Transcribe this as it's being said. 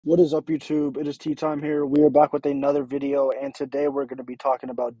What is up, YouTube? It is tea time here. We are back with another video, and today we're going to be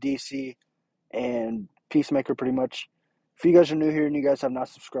talking about DC and Peacemaker pretty much. If you guys are new here and you guys have not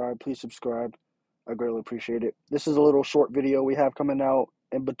subscribed, please subscribe. I greatly appreciate it. This is a little short video we have coming out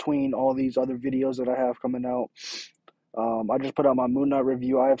in between all these other videos that I have coming out. I just put out my Moon Knight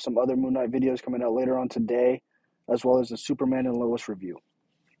review. I have some other Moon Knight videos coming out later on today, as well as the Superman and Lois review.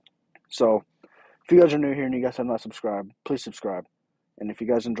 So, if you guys are new here and you guys have not subscribed, please subscribe. And if you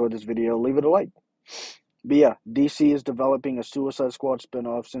guys enjoyed this video, leave it a like. But yeah, DC is developing a Suicide Squad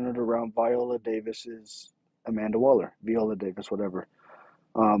spinoff centered around Viola Davis's Amanda Waller, Viola Davis, whatever.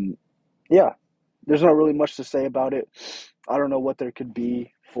 Um, yeah, there's not really much to say about it. I don't know what there could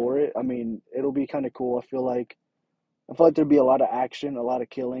be for it. I mean, it'll be kind of cool. I feel like there'd be a lot of action, a lot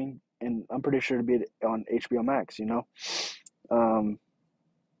of killing, and I'm pretty sure it'd be on HBO Max. Um,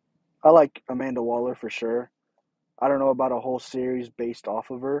 I like Amanda Waller for sure. I don't know about a whole series based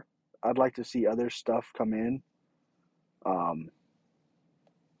off of her. I'd like to see other stuff come in. Um,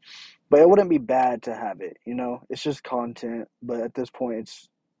 but it wouldn't be bad to have it. It's just content, but at this point, it's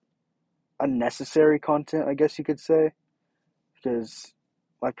unnecessary content, I guess you could say, because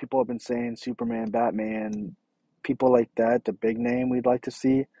like people have been saying, Superman, Batman, people like that, the big name we'd like to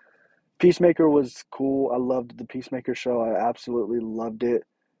see. Peacemaker was cool. I loved the Peacemaker show. I absolutely loved it,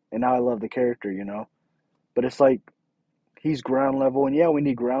 and now I love the character. But it's like he's ground level, and yeah, we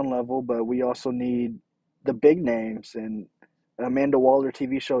need ground level, but we also need the big names, and an Amanda Waller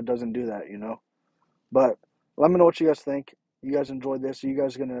TV show doesn't do that. But let me know what you guys think. You guys enjoyed this? Are you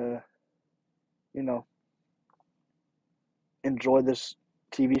guys gonna, you know, enjoy this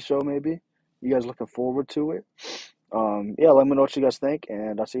TV show? Maybe you guys looking forward to it? Yeah, let me know what you guys think,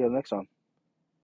 and I'll see you guys next time.